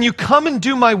 Can you come and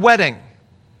do my wedding?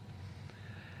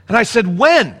 And I said,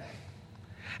 when?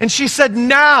 And she said,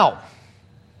 now.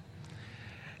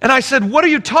 And I said, what are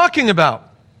you talking about?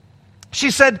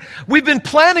 She said, we've been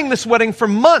planning this wedding for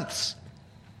months.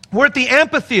 We're at the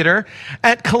amphitheater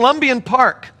at Columbian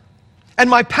Park, and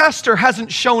my pastor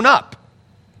hasn't shown up.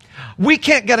 We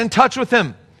can't get in touch with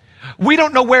him. We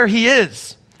don't know where he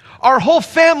is. Our whole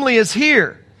family is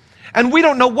here, and we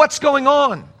don't know what's going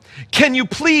on. Can you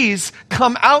please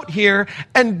come out here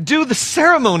and do the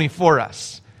ceremony for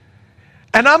us?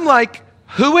 And I'm like,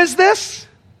 who is this?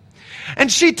 And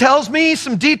she tells me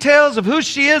some details of who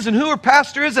she is and who her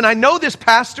pastor is, and I know this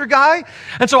pastor guy,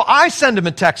 and so I send him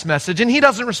a text message, and he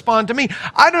doesn't respond to me.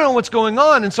 I don't know what's going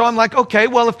on, and so I'm like, okay,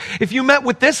 well, if you met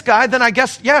with this guy, then I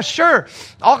guess, yeah, sure,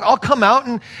 I'll come out,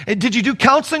 and did you do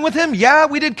counseling with him? Yeah,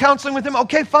 we did counseling with him.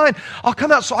 Okay, fine, I'll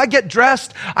come out. So I get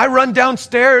dressed, I run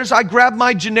downstairs, I grab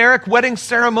my generic wedding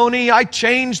ceremony, I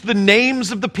change the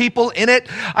names of the people in it,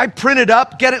 I print it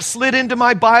up, get it slid into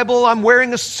my Bible, I'm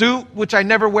wearing a suit, which I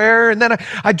never wear, and then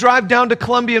I drive down to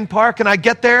Columbian Park, and I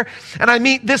get there, and I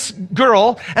meet this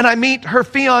girl, and I meet her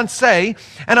fiancé,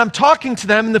 and I'm talking to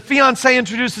them, and the fiancé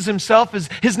introduces himself,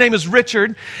 his name is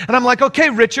Richard, and I'm like, okay,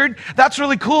 Richard, that's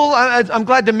really cool, I'm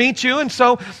glad to meet you, and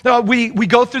so we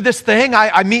go through this thing,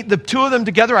 I meet the two of them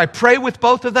together, I pray with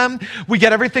both of them, we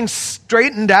get everything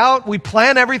straightened out, we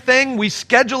plan everything, we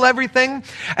schedule everything,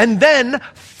 and then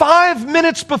 5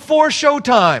 minutes before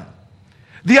showtime,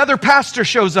 the other pastor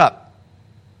shows up.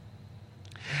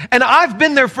 And I've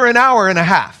been there for an hour and a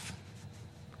half.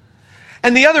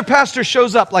 And the other pastor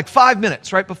shows up like 5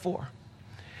 minutes right before.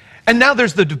 And now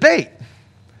there's the debate.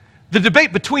 The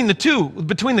debate between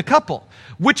the couple.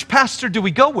 Which pastor do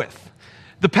we go with?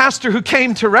 The pastor who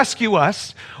came to rescue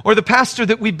us, or the pastor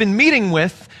that we've been meeting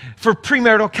with for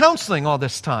premarital counseling all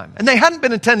this time? And they hadn't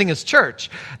been attending his church.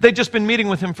 They'd just been meeting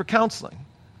with him for counseling.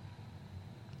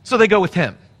 So they go with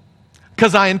him.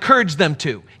 because I encouraged them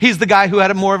to. He's the guy who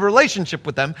had more of a relationship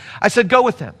with them. I said, go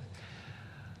with him.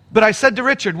 But I said to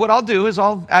Richard, what I'll do is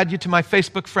I'll add you to my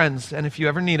Facebook friends, and if you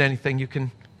ever need anything, you can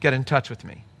get in touch with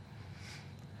me.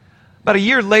 About a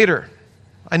year later,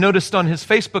 I noticed on his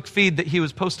Facebook feed that he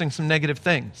was posting some negative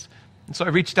things. And so I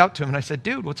reached out to him and I said,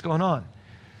 dude, what's going on?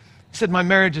 He said, my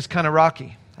marriage is kind of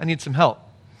rocky. I need some help.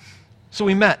 So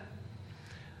we met.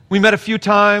 We met a few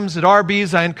times at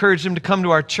Arby's. I encouraged him to come to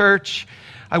our church.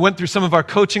 I went through some of our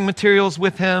coaching materials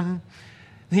with him.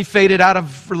 He faded out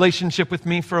of relationship with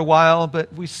me for a while,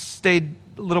 but we stayed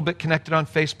a little bit connected on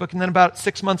Facebook. And then about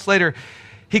 6 months later,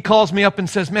 he calls me up and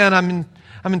says, man,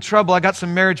 I'm in trouble. I got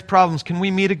some marriage problems. Can we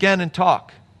meet again and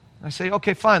talk? I say,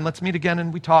 okay, fine, let's meet again.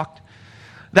 And we talked.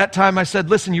 That time I said,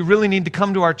 listen, you really need to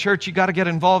come to our church. You got to get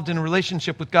involved in a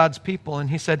relationship with God's people. And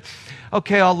he said,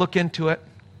 okay, I'll look into it.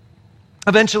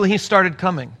 Eventually he started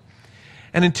coming.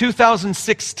 And in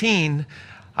 2016,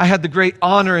 I had the great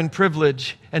honor and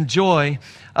privilege and joy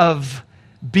of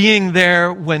being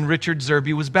there when Richard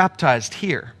Zerby was baptized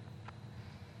here.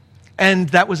 And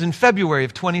that was in February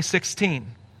of 2016.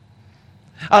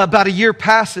 About a year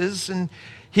passes, and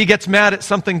he gets mad at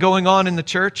something going on in the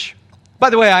church. By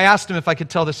the way, I asked him if I could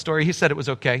tell this story. He said it was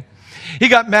okay. He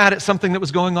got mad at something that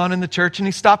was going on in the church, and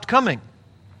he stopped coming.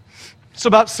 So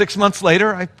about 6 months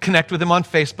later, I connect with him on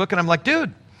Facebook, and I'm like,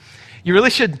 dude, you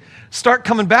really should start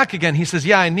coming back again. He says,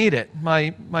 yeah, I need it.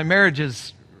 My marriage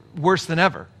is worse than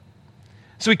ever.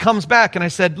 So he comes back, and I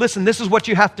said, listen, this is what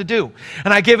you have to do.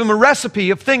 And I gave him a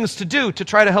recipe of things to do to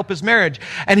try to help his marriage.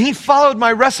 And he followed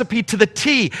my recipe to the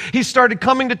T. He started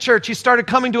coming to church. He started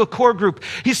coming to a core group.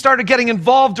 He started getting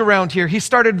involved around here. He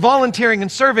started volunteering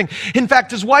and serving. In fact,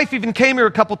 his wife even came here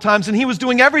a couple times, and he was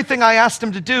doing everything I asked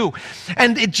him to do.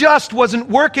 And it just wasn't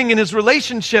working in his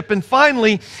relationship. And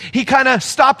finally, he kind of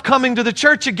stopped coming to the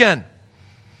church again.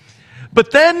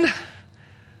 But then,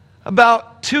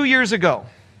 about 2 years ago,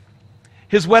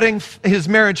 his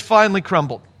marriage finally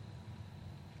crumbled.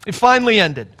 It finally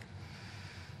ended.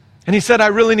 And he said, I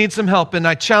really need some help. And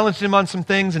I challenged him on some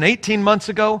things. And 18 months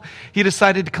ago, he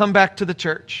decided to come back to the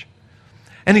church.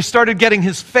 And he started getting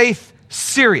his faith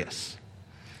serious.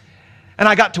 And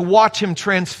I got to watch him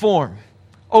transform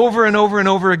over and over and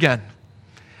over again.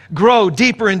 Grow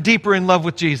deeper and deeper in love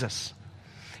with Jesus.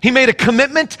 He made a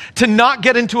commitment to not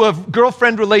get into a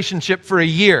girlfriend relationship for a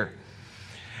year.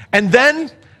 And then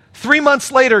 3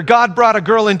 months later, God brought a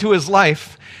girl into his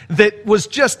life that was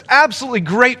just absolutely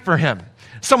great for him.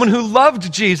 Someone who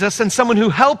loved Jesus and someone who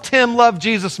helped him love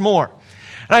Jesus more.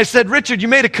 And I said, Richard, you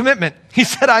made a commitment. He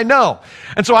said, I know.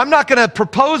 And so I'm not going to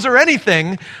propose or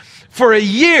anything for a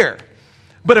year.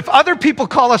 But if other people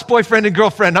call us boyfriend and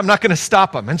girlfriend, I'm not going to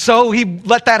stop them. And so he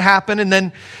let that happen. And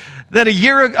then a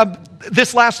year,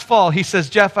 this last fall, he says,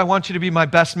 Jeff, I want you to be my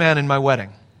best man in my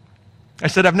wedding. I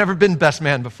said, I've never been best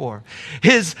man before.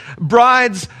 His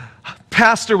bride's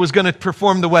pastor was going to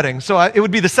perform the wedding. So it would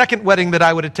be the second wedding that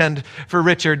I would attend for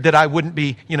Richard that I wouldn't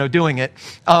be, doing it.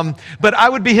 But I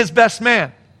would be his best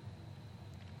man.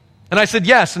 And I said,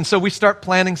 yes. And so we start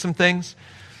planning some things.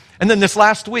 And then this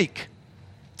last week,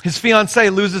 his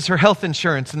fiancée loses her health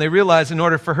insurance, and they realize in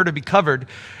order for her to be covered,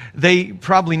 they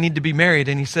probably need to be married.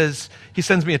 And he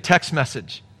sends me a text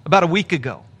message about a week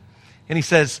ago. And he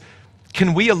says,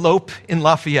 can we elope in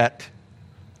Lafayette?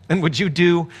 And would you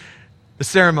do the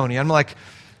ceremony? I'm like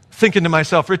thinking to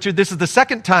myself, Richard, this is the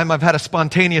second time I've had a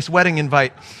spontaneous wedding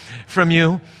invite from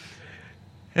you.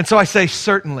 And so I say,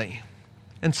 certainly.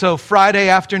 And so Friday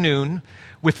afternoon,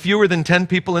 with fewer than 10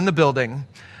 people in the building,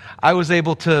 I was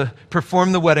able to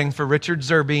perform the wedding for Richard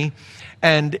Zerby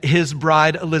and his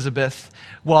bride, Elizabeth,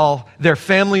 while their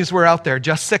families were out there,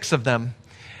 just 6 of them.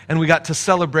 And we got to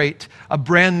celebrate a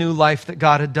brand new life that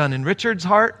God had done in Richard's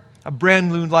heart, a brand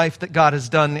new life that God has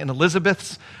done in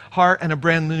Elizabeth's heart, and a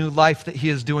brand new life that he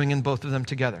is doing in both of them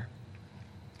together.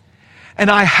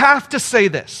 And I have to say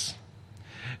this,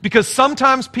 because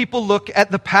sometimes people look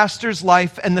at the pastor's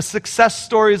life and the success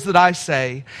stories that I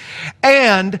say,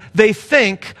 and they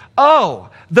think, oh,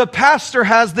 the pastor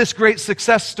has this great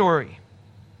success story.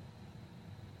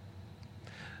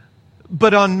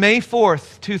 But on May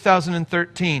 4th,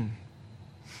 2013,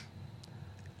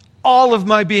 all of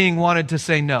my being wanted to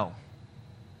say no.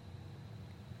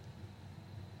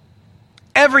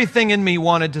 Everything in me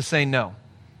wanted to say no.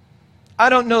 I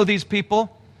don't know these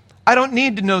people. I don't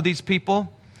need to know these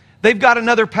people. They've got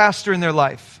another pastor in their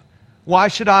life. Why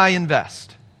should I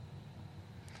invest?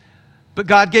 But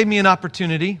God gave me an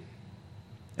opportunity,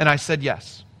 and I said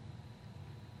yes.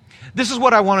 This is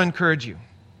what I want to encourage you.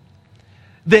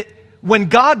 That when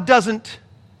God doesn't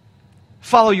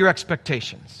follow your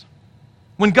expectations,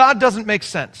 when God doesn't make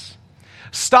sense,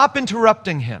 Stop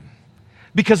interrupting him,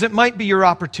 because it might be your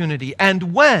opportunity.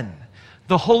 And when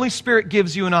the Holy Spirit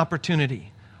gives you an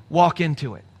opportunity, walk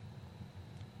into it.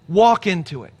 Walk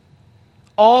into it.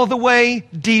 All the way,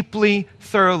 deeply,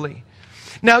 thoroughly.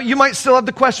 Now, you might still have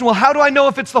the question, well, how do I know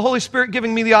if it's the Holy Spirit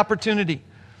giving me the opportunity?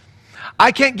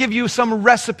 I can't give you some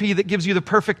recipe that gives you the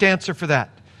perfect answer for that.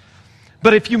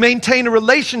 But if you maintain a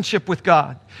relationship with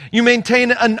God, you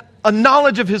maintain a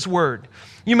knowledge of His Word,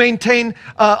 you maintain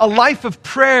a life of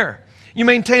prayer, you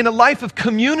maintain a life of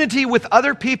community with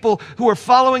other people who are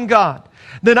following God,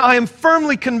 then I am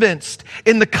firmly convinced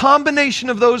in the combination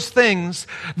of those things,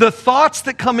 the thoughts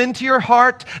that come into your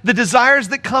heart, the desires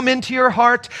that come into your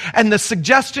heart, and the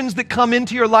suggestions that come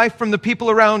into your life from the people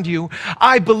around you,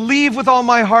 I believe with all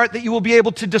my heart that you will be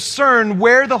able to discern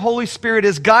where the Holy Spirit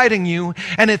is guiding you,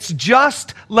 and it's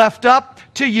just left up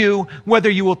to you whether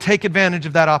you will take advantage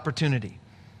of that opportunity.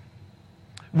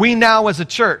 We now as a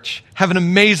church have an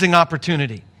amazing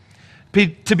opportunity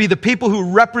to be the people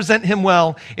who represent Him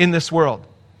well in this world.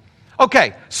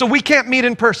 Okay, so we can't meet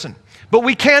in person, but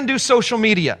we can do social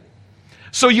media.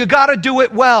 So you got to do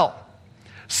it well.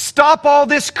 Stop all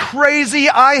this crazy,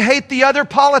 I hate the other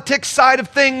politics side of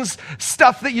things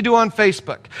stuff that you do on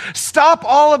Facebook. Stop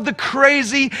all of the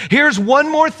crazy, here's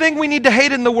one more thing we need to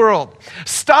hate in the world.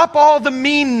 Stop all the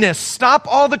meanness, stop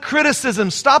all the criticism,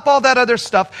 stop all that other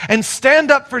stuff, and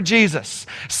stand up for Jesus.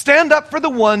 Stand up for the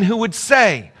one who would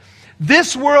say,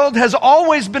 this world has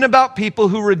always been about people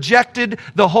who rejected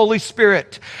the Holy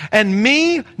Spirit. And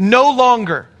me, no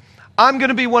longer. I'm going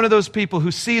to be one of those people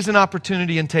who sees an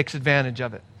opportunity and takes advantage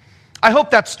of it. I hope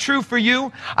that's true for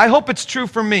you. I hope it's true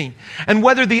for me. And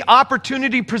whether the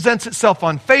opportunity presents itself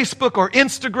on Facebook or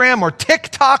Instagram or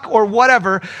TikTok or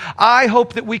whatever, I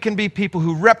hope that we can be people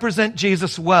who represent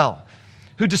Jesus well,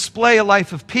 who display a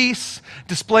life of peace,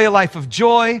 display a life of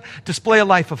joy, display a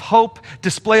life of hope,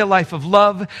 display a life of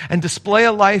love, and display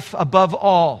a life above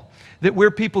all, that we're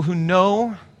people who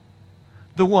know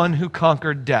the one who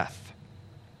conquered death.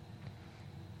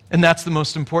 And that's the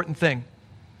most important thing.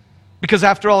 Because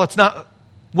after all, it's not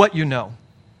what you know,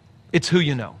 it's who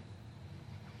you know.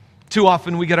 Too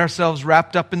often we get ourselves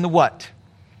wrapped up in the what.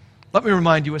 Let me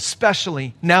remind you,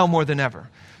 especially now more than ever,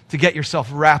 to get yourself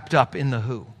wrapped up in the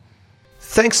who.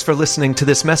 Thanks for listening to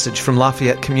this message from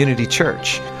Lafayette Community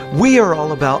Church. We are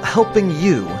all about helping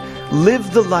you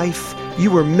live the life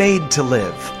you were made to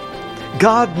live.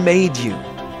 God made you.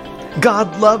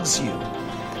 God loves you.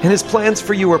 And His plans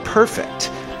for you are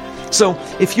perfect. So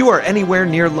if you are anywhere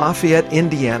near Lafayette,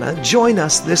 Indiana, join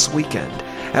us this weekend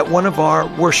at one of our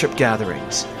worship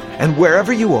gatherings. And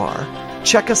wherever you are,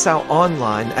 check us out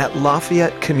online at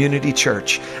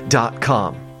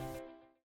LafayetteCommunityChurch.com.